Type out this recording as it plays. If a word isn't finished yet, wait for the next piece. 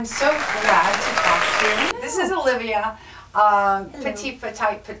I'm so glad to talk to you. This is Olivia. Petite.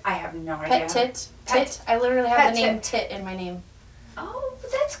 I have no idea. Tit. I literally have the name Tit in my name. Oh,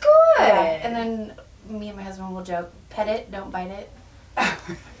 that's good. Yeah. And then me and my husband will joke, pet it, don't bite it.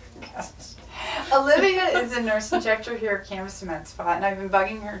 Gosh. Olivia is a nurse injector here at Canvas Med Spa, and I've been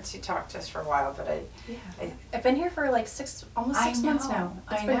bugging her to talk to us for a while, but I've been here for like almost six months now.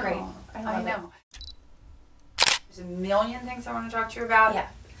 It's been great. I know. There's a million things I want to talk to you about. Yeah.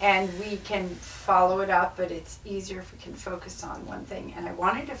 And we can follow it up, but it's easier if we can focus on one thing. And I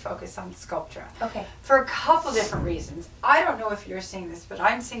wanted to focus on Sculptra. Okay. For a couple different reasons. I don't know if you're seeing this, but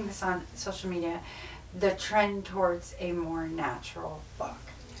I'm seeing this on social media. The trend towards a more natural look.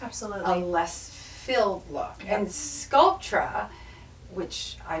 Absolutely. A less filled look. Yep. And Sculptra,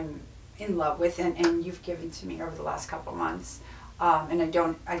 which I'm in love with, and you've given to me over the last couple months, and I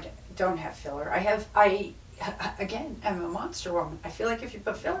don't have filler. Again, I'm a monster woman. I feel like if you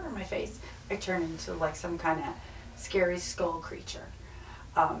put filler in my face, I turn into like some kind of scary skull creature,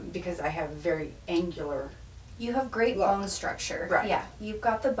 because I have very angular. You have great look. bone structure. Right. Yeah, you've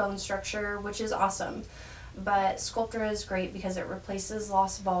got the bone structure, which is awesome. But Sculptra is great because it replaces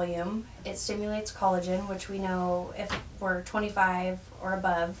lost volume. It stimulates collagen, which we know if we're 25 or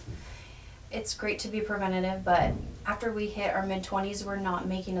above, it's great to be preventative, but after we hit our mid-20s, we're not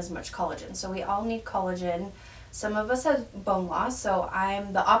making as much collagen. So we all need collagen. Some of us have bone loss, so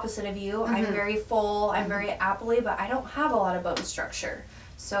I'm the opposite of you. Mm-hmm. I'm very full, I'm very aptly, but I don't have a lot of bone structure.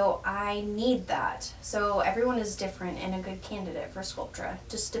 So I need that. So everyone is different and a good candidate for Sculptra.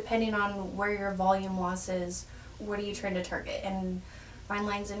 Just depending on where your volume loss is, what are you trying to target? And fine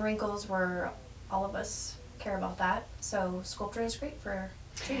lines and wrinkles, where all of us care about that. So Sculptra is great for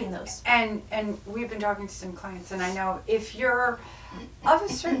treating those. And we've been talking to some clients, and I know if you're of a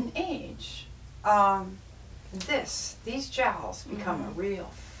certain age, these jowls become a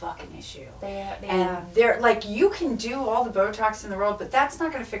real fucking issue. They're like, you can do all the Botox in the world, but that's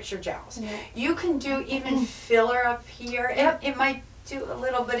not going to fix your jowls. Mm-hmm. You can do even filler up here. Yep. It might do a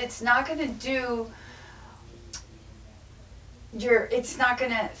little, but it's not going to do it's not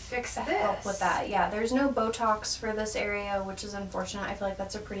going to fix this. Help with that. Yeah, there's no Botox for this area, which is unfortunate. I feel like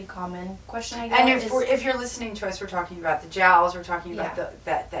that's a pretty common question I get. And if you're listening to us, we're talking about the jowls, we're talking about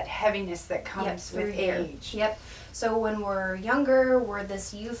that heaviness that comes with age. Yep. So when we're younger, we're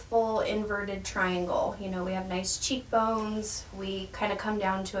this youthful inverted triangle. You know, we have nice cheekbones. We kind of come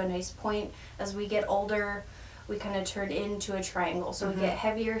down to a nice point. As we get older, we kind of turn into a triangle. So we get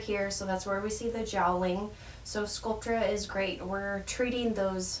heavier here, so that's where we see the jowling. So Sculptra is great. We're treating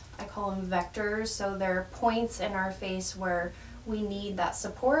those, I call them vectors, so they're points in our face where we need that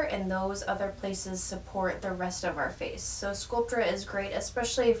support, and those other places support the rest of our face. So Sculptra is great,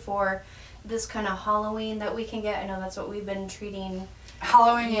 especially for this kind of hollowing that we can get. I know that's what we've been treating.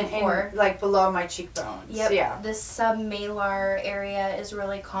 Hollowing in like below my cheekbones. Yep. Yeah. This submalar area is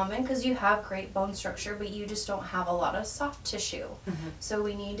really common because you have great bone structure, but you just don't have a lot of soft tissue. Mm-hmm. So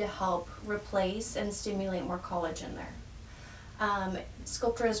we need to help replace and stimulate more collagen there.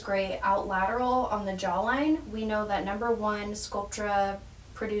 Sculptra is great out lateral on the jawline. We know that number one, Sculptra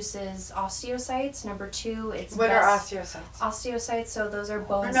produces osteocytes. Number two, it's what are osteocytes? Osteocytes, so those are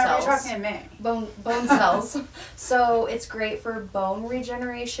bone no, cells. You're talking to me. Bone cells. So it's great for bone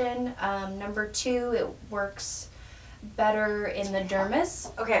regeneration. Number two, it works better in the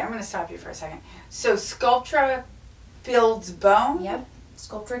dermis. Okay, I'm going to stop you for a second. So Sculptra builds bone? Yep.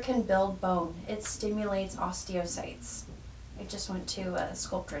 Sculptra can build bone. It stimulates osteocytes. I just went to a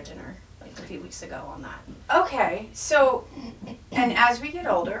Sculptra dinner like a few weeks ago on that. Okay, so, and as we get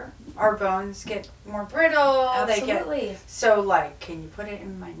older, our bones get more brittle. Absolutely. So, like, can you put it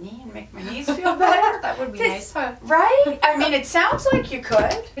in my knee and make my knees feel better? That would be nice, huh? Right? I mean, it sounds like you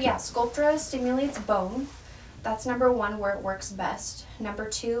could. Yeah, Sculptra stimulates bone. That's number one, where it works best. Number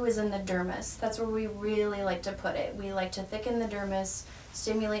two is in the dermis. That's where we really like to put it. We like to thicken the dermis,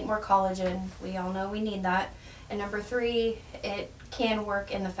 stimulate more collagen. We all know we need that. And number three, it can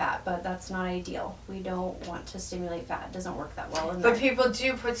work in the fat, but that's not ideal. We don't want to stimulate fat. It doesn't work that well in there. But people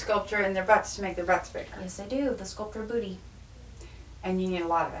do put Sculptra in their butts to make their butts bigger. Yes, they do. The Sculptra booty. And you need a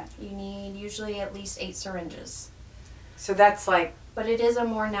lot of it. You need usually at least 8 syringes. So that's like... But it is a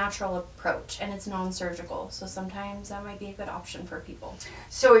more natural approach, and it's non-surgical, so sometimes that might be a good option for people.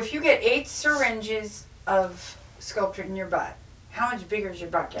 So if you get 8 syringes of Sculptra in your butt, how much bigger is your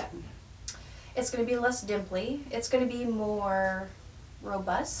butt getting? It's going to be less dimply. It's going to be more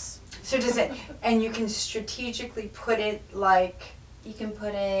robust. So does it, and you can strategically put it like... You can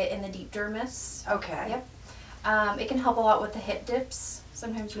put it in the deep dermis. Okay. Yep. It can help a lot with the hip dips.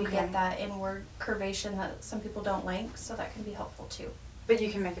 Sometimes we get that inward curvation that some people don't like, so that can be helpful too. But you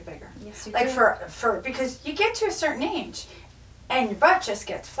can make it bigger. Yes, you like can. for because you get to a certain age and your butt just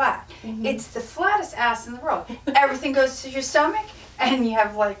gets flat. Mm-hmm. It's the flattest ass in the world. Everything goes to your stomach and you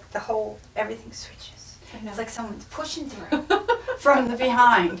have like the whole, everything switches. It's like someone's pushing through from the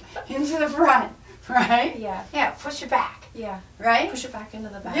behind into the front, right? Yeah. Yeah, push it back. Yeah. Right? Push it back into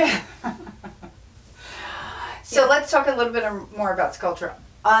the back. Yeah. So let's talk a little bit more about Sculptra.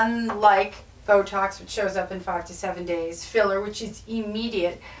 Unlike Botox, which shows up in 5 to 7 days, filler, which is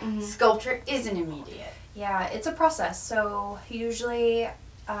immediate, Sculptra isn't immediate. Yeah, it's a process. So usually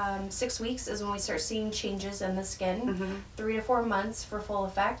 6 weeks is when we start seeing changes in the skin, 3 to 4 months for full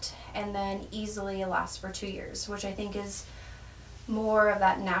effect, and then easily lasts for 2 years, which I think is more of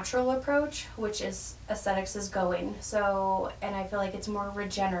that natural approach, which is aesthetics is going. So, and I feel like it's more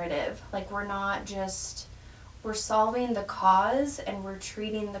regenerative. Like we're solving the cause and we're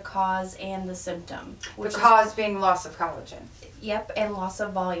treating the cause and the symptom. The cause being loss of collagen. Yep, and loss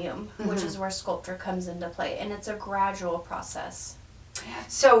of volume, which is where Sculptra comes into play. And it's a gradual process.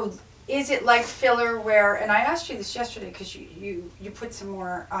 So is it like filler where, and I asked you this yesterday because you put some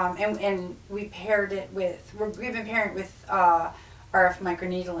more, and we paired it with, we've been pairing it with RF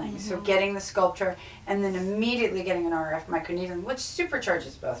microneedling. So getting the Sculptra and then immediately getting an RF microneedling, which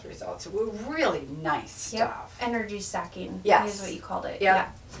supercharges both results. Really nice stuff. Energy stacking Yes. is what you called it. Yep.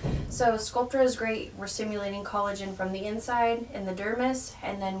 Yeah. So Sculptra is great. We're stimulating collagen from the inside in the dermis,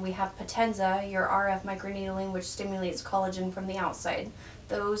 and then we have Potenza, your RF microneedling, which stimulates collagen from the outside.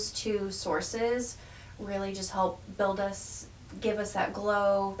 Those two sources really just help give us that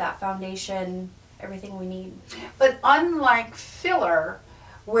glow, that foundation, everything we need. But unlike filler,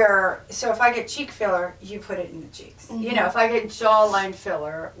 so if I get cheek filler, you put it in the cheeks. You know, if I get jawline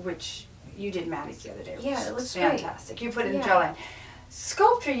filler, which you did Maddie's the other day, which it looks fantastic. great. You put it in the jawline.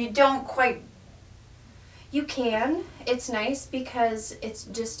 Sculptra, you don't quite. You can. It's nice because it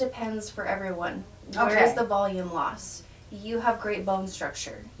just depends for everyone. Where is the volume loss? You have great bone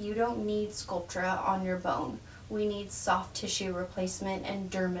structure. You don't need Sculptra on your bone. We need soft tissue replacement and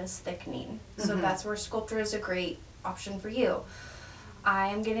dermis thickening. So that's where Sculptra is a great option for you. I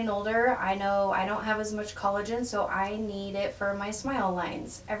am getting older. I know I don't have as much collagen, so I need it for my smile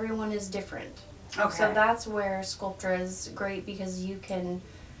lines. Everyone is different. Okay. So that's where Sculptra is great because you can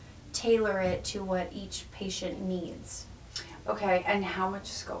tailor it to what each patient needs. Okay, and how much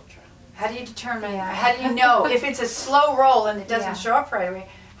Sculptra? How do you determine, how do you know if it's a slow roll and it doesn't show up right away?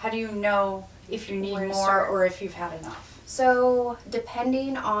 How do you know if you need more or if you've had enough? So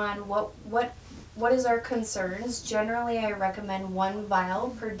depending on what is our concerns, generally I recommend 1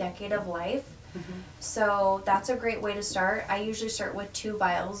 vial per decade of life. So that's a great way to start. I usually start with 2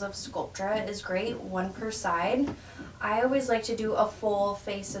 vials of Sculptra is great, 1 per side. I always like to do a full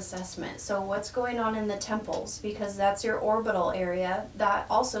face assessment. So what's going on in the temples, because that's your orbital area. That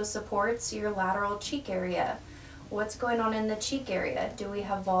also supports your lateral cheek area. What's going on in the cheek area? Do we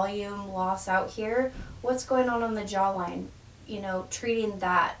have volume loss out here? What's going on the jawline? You know, treating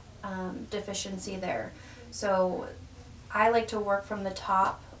that deficiency there. So I like to work from the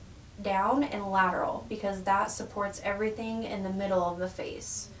top down and lateral because that supports everything in the middle of the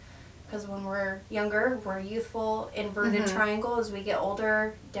face. Because when we're younger, we're youthful, inverted triangle. As we get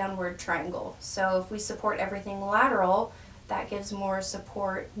older, downward triangle. So if we support everything lateral, that gives more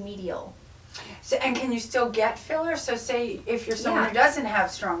support medial. So, and can you still get filler? So say if you're someone who doesn't have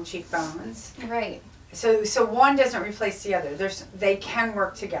strong cheekbones. Right. So one doesn't replace the other. They can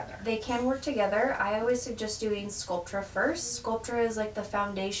work together. They can work together. I always suggest doing Sculptra first. Sculptra is like the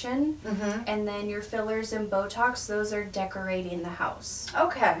foundation, and then your fillers and Botox, those are decorating the house.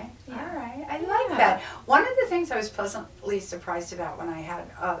 Okay. Yeah. All right. I like that. One of the things I was pleasantly surprised about when I had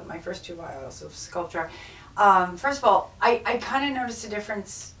my first 2 vials of Sculptra, first of all, I kind of noticed a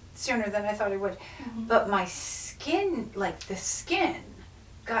difference sooner than I thought I would. But my skin, the skin,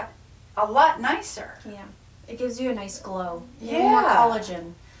 got a lot nicer. Yeah. It gives you a nice glow. Yeah. More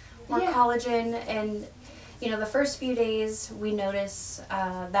collagen. More collagen, and the first few days we notice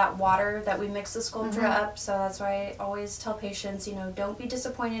that water that we mix the Sculptra up, so that's why I always tell patients, don't be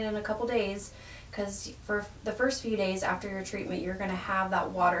disappointed in a couple days, because for the first few days after your treatment, you're going to have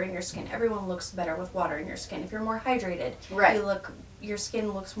that water in your skin. Everyone looks better with water in your skin. If you're more hydrated, your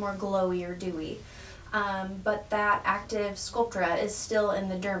skin looks more glowy or dewy. But that active Sculptra is still in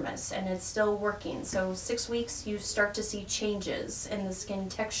the dermis and it's still working. So 6 weeks you start to see changes in the skin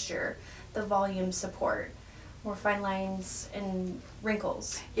texture, the volume support, more fine lines and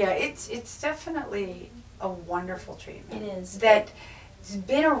wrinkles. Yeah, it's definitely a wonderful treatment. It is. That's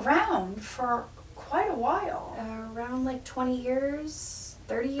been around for quite a while. Around 20 years,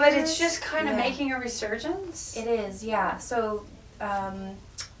 30 years. But it's just kind of making a resurgence. It is, yeah. So I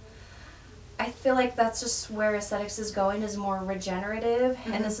feel like that's just where aesthetics is going, is more regenerative,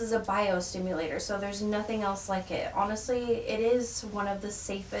 and this is a biostimulator, so there's nothing else like it. Honestly, it is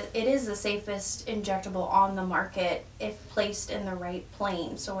the safest injectable on the market if placed in the right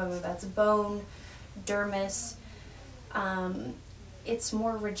plane. So whether that's bone, dermis, it's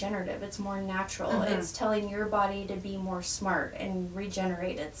more regenerative, it's more natural. It's telling your body to be more smart and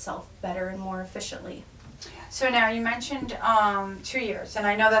regenerate itself better and more efficiently. So now you mentioned 2 years, and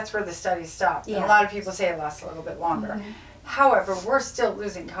I know that's where the study stopped. Yeah. And a lot of people say it lasts a little bit longer. However, we're still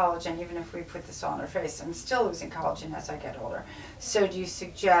losing collagen, even if we put this on our face. I'm still losing collagen as I get older. So do you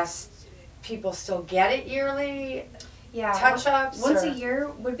suggest people still get it yearly? Yeah, Touch-ups? Once a year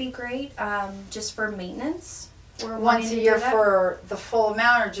would be great, just for maintenance. Once a year for the full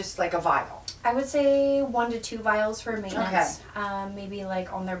amount, or just like a vial? I would say 1 to 2 vials for maintenance. Okay. Maybe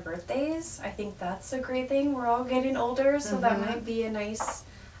like on their birthdays. I think that's a great thing. We're all getting older, so that might be a nice,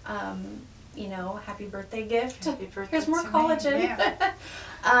 happy birthday gift. Happy birthday. Here's more to collagen. me. Yeah.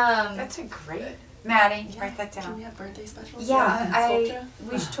 That's a great. Maddie, write that down. Can we have birthday specials? Yeah,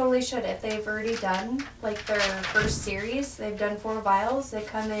 we totally should. If they've already done like their first series, they've done 4 vials. They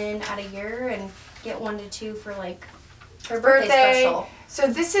come in at a year and get 1 to 2 for like their birthday special. So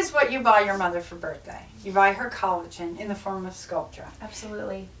this is what you buy your mother for birthday. You buy her collagen in the form of Sculptra.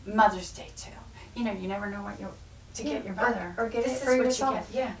 Absolutely. Mother's Day sale. You know, you never know what get your mother. Or get this it for yourself.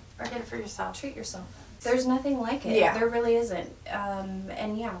 Yeah, or get it for yourself. Treat yourself. There's nothing like it. Yeah. There really isn't.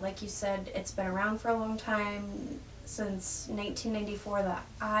 And yeah, like you said, it's been around for a long time, since 1994 that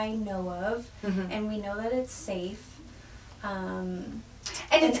I know of, and we know that it's safe. And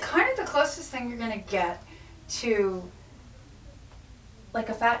it's kind of the closest thing you're going to get to like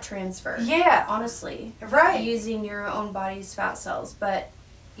a fat transfer. Yeah. Honestly. Right. Using your own body's fat cells. But,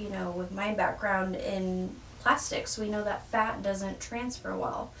 with my background in plastics, we know that fat doesn't transfer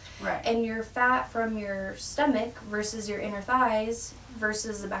well. Right. And your fat from your stomach versus your inner thighs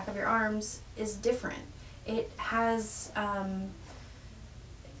versus the back of your arms is different. It has,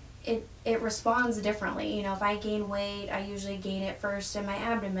 it responds differently. If I gain weight, I usually gain it first in my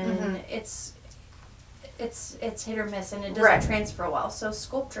abdomen. It's hit or miss, and it doesn't transfer well. So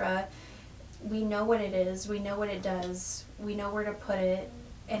Sculptra, we know what it is, we know what it does, we know where to put it,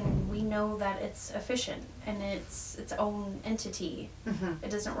 and we know that it's efficient and it's its own entity.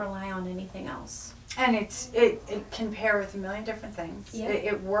 It doesn't rely on anything else. And it can pair with a million different things. Yeah.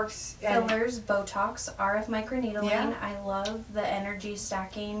 It works. Fillers, Botox, RF microneedling. Yeah. I love the energy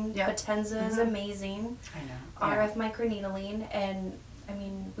stacking. Yep. Potenza is amazing. I know. RF microneedling, and I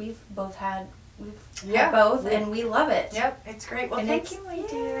mean we've had Yeah. both, and we love it. Yep, it's great. Well, And thank you, my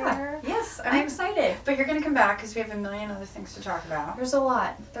dear. Yes, I'm excited. But you're going to come back because we have a million other things to talk about. There's a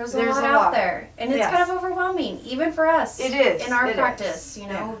lot. There's a There's lot a out lot. there, and it's Yes. kind of overwhelming, even for us. It is. In our It practice. is.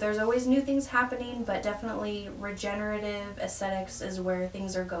 There's always new things happening, but definitely regenerative aesthetics is where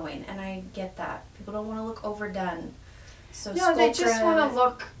things are going, and I get that. People don't want to look overdone. So No, they just Sculptra, want to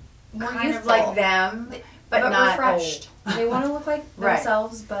look more kind of youthful. like them, but not refreshed. old. They want to look like Right.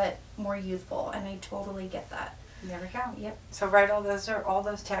 themselves, but more youthful, and I totally get that. There we go. Yep. So write all those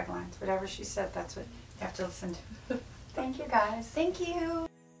taglines. Whatever she said, that's what you have to listen to. Thank you, guys. Thank you.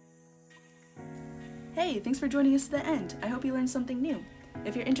 Hey, thanks for joining us to the end. I hope you learned something new.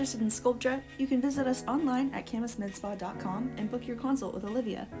 If you're interested in Sculptra, you can visit us online at camusmidspa.com and book your consult with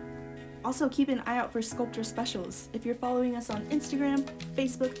Olivia. Also, keep an eye out for Sculptra specials. If you're following us on Instagram,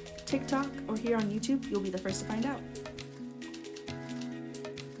 Facebook, TikTok, or here on YouTube, you'll be the first to find out.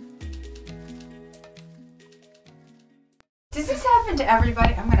 Does this happen to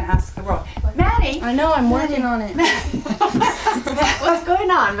everybody? I'm going to ask the world. Maddie! I know, I'm working on it. What's going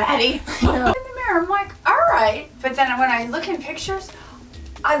on, Maddie? In the mirror, I'm like, all right. But then when I look in pictures,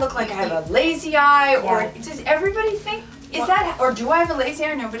 I look like I have a lazy eye. Or does everybody think, or do I have a lazy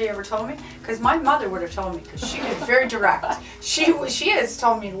eye? Nobody ever told me. Because my mother would have told me, because she was very direct. She has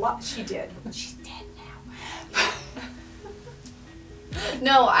told me a lot. She did. She's dead now.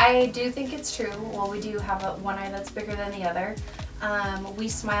 No, I do think it's true. Well, we do have one eye that's bigger than the other. We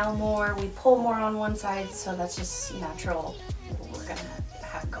smile more, we pull more on one side, so that's just natural. We're gonna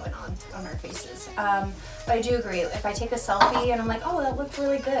have going on our faces. But I do agree. If I take a selfie and I'm like, oh, that looked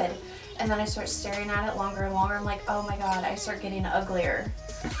really good, and then I start staring at it longer and longer, I'm like, oh my god, I start getting uglier.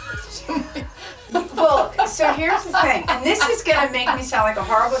 Well, so here's the thing, and this is going to make me sound like a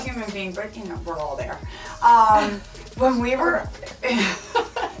horrible human being, but we're all there. When we were,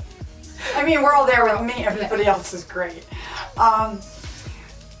 I mean, we're all there with me, everybody else is great.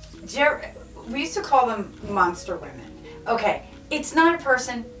 We used to call them monster women. Okay, it's not a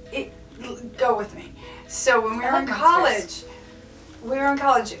person, go with me. So when we were in college, we were in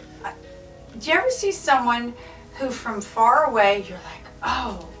college. Do you ever see someone who from far away, you're like,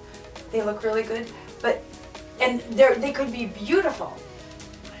 oh, they look really good, and they could be beautiful.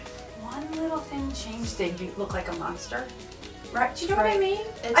 But if one little thing changed, they look like a monster. Right? Do you know what I mean?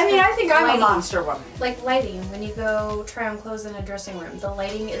 I think I'm a monster woman. Like lighting, when you go try on clothes in a dressing room, the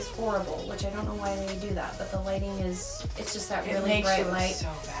lighting is horrible, which I don't know why they do that, but the lighting it's just that really bright light. So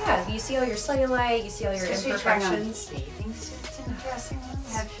bad. Yeah, you see all your cellulite, you see all your imperfections. Bathing suits in a dressing room.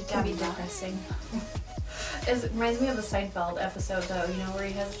 It can be depressing. It reminds me of the Seinfeld episode though, where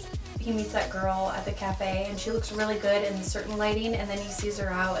he meets that girl at the cafe and she looks really good in certain lighting, and then he sees her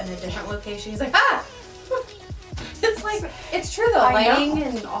out in a different location. He's like, ah! It's like, it's true though, lighting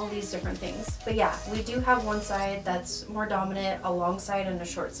and all these different things. But yeah, we do have one side that's more dominant, a long side and a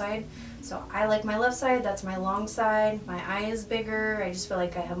short side. So I like my left side, that's my long side. My eye is bigger. I just feel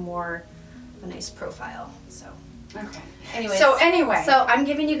like I have more of a nice profile. So okay. Anyway. So I'm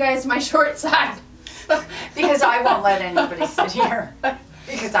giving you guys my short side. because I won't let anybody sit here.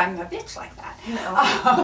 Because I'm a bitch like that. No.